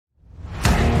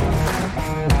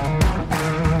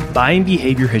Buying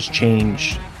behavior has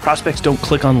changed. Prospects don't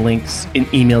click on links in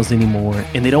emails anymore,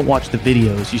 and they don't watch the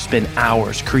videos you spend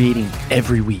hours creating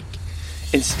every week.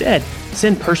 Instead,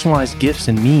 send personalized gifts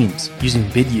and memes using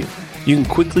Vidyou. You can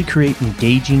quickly create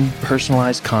engaging,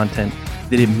 personalized content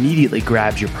that immediately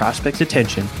grabs your prospect's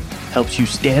attention, helps you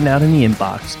stand out in the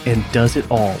inbox, and does it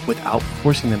all without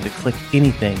forcing them to click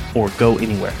anything or go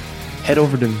anywhere. Head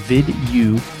over to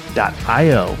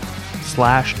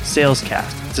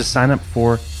vidyou.io/salescast to sign up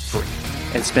for free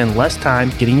and spend less time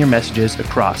getting your messages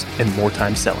across and more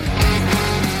time selling.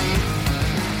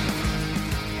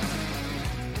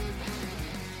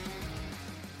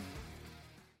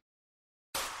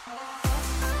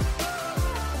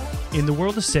 In the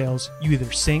world of sales, you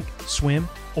either sink, swim,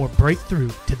 or break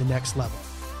through to the next level.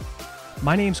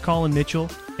 My name's Colin Mitchell,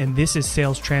 and this is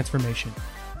Sales Transformation,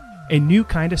 a new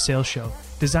kind of sales show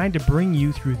designed to bring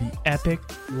you through the epic,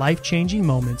 life-changing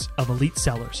moments of elite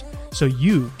sellers so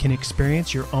you can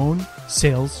experience your own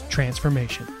sales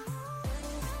transformation.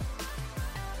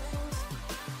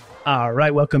 All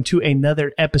right, welcome to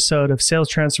another episode of Sales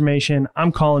Transformation.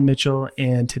 I'm Colin Mitchell,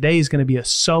 and today is going to be a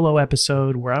solo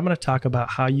episode where I'm going to talk about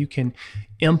how you can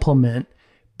implement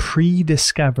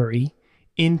pre-discovery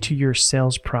into your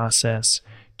sales process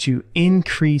to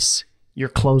increase your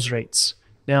close rates.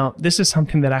 Now, this is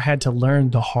something that I had to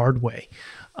learn the hard way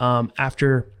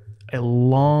after a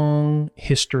long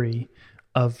history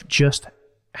of just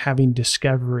having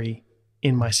discovery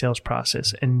in my sales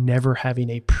process and never having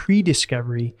a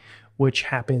pre-discovery, which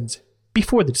happens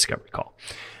before the discovery call.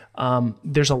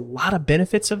 There's a lot of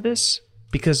benefits of this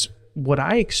because what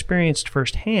I experienced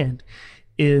firsthand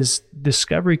is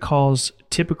discovery calls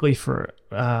typically for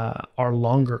our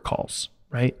longer calls,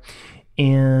 right?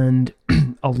 And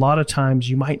a lot of times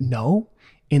you might know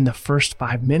in the first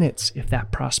 5 minutes if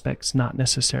that prospect's not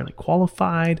necessarily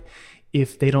qualified,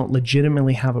 if they don't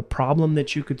legitimately have a problem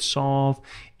that you could solve,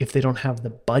 if they don't have the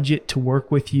budget to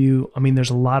work with you. I mean, there's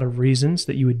a lot of reasons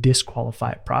that you would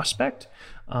disqualify a prospect.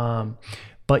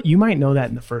 But you might know that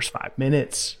in the first 5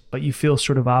 minutes, but you feel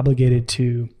sort of obligated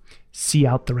to see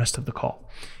out the rest of the call.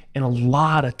 And a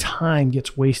lot of time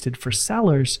gets wasted for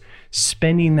sellers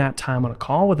spending that time on a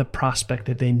call with a prospect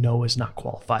that they know is not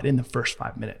qualified in the first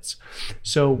 5 minutes.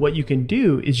 So what you can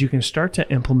do is you can start to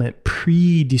implement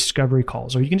pre-discovery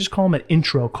calls, or you can just call them an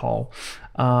intro call.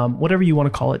 Whatever you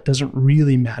want to call it doesn't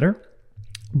really matter.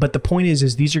 But the point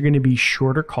is these are going to be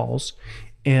shorter calls,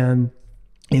 and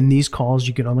in these calls,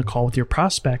 you get on the call with your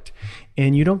prospect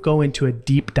and you don't go into a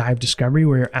deep dive discovery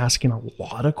where you're asking a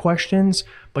lot of questions,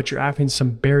 but you're asking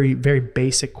some very, very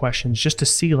basic questions just to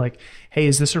see like, hey,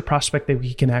 is this a prospect that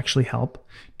we can actually help?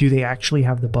 Do they actually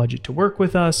have the budget to work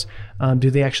with us? Do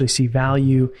they actually see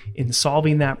value in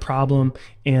solving that problem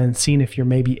and seeing if you're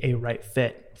maybe a right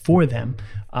fit for them,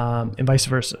 and vice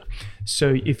versa.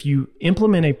 So if you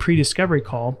implement a pre-discovery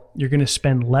call, you're going to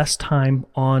spend less time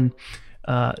on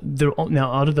now,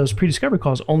 out of those pre-discovery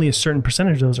calls, only a certain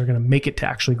percentage of those are going to make it to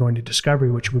actually going to discovery,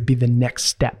 which would be the next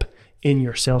step in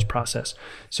your sales process.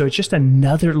 So it's just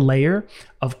another layer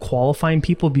of qualifying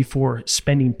people before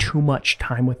spending too much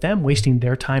time with them, wasting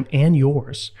their time and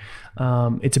yours.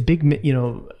 It's a big,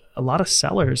 a lot of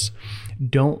sellers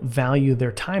don't value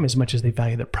their time as much as they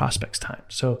value their prospect's time.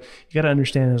 So you got to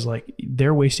understand is like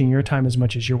they're wasting your time as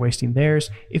much as you're wasting theirs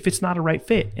if it's not a right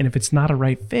fit. And if it's not a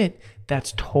right fit,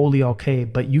 that's totally okay.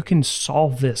 But you can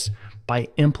solve this by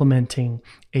implementing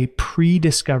a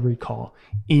pre-discovery call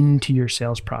into your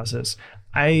sales process.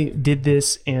 I did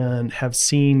this and have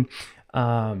seen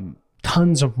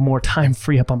tons of more time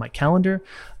free up on my calendar.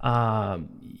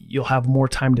 You'll have more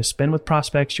time to spend with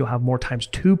prospects. You'll have more times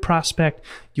to prospect.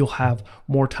 You'll have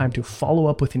more time to follow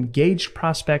up with engaged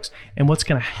prospects. And what's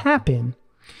going to happen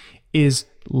is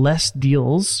less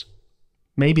deals,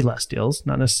 maybe less deals,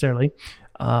 not necessarily,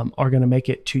 are going to make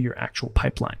it to your actual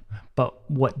pipeline. But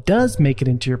what does make it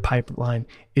into your pipeline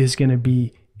is going to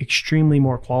be extremely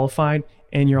more qualified.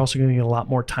 And you're also going to get a lot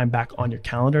more time back on your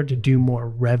calendar to do more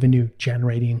revenue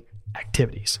generating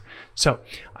activities. So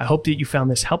I hope that you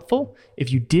found this helpful. If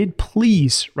you did,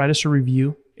 please write us a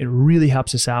review. It really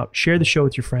helps us out. Share the show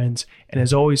with your friends. And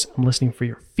as always, I'm listening for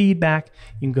your feedback.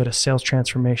 You can go to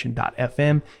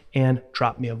salestransformation.fm and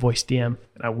drop me a voice DM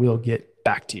and I will get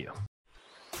back to you.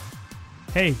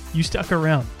 Hey, you stuck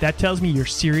around. That tells me you're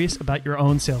serious about your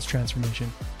own sales transformation.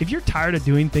 If you're tired of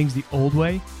doing things the old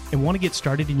way and want to get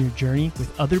started in your journey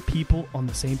with other people on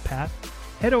the same path,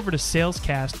 head over to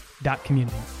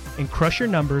salescast.community and crush your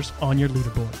numbers on your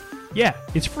leaderboard. Yeah,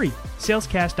 it's free,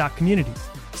 salescast.community.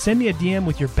 Send me a DM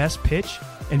with your best pitch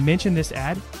and mention this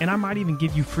ad, and I might even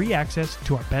give you free access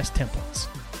to our best templates.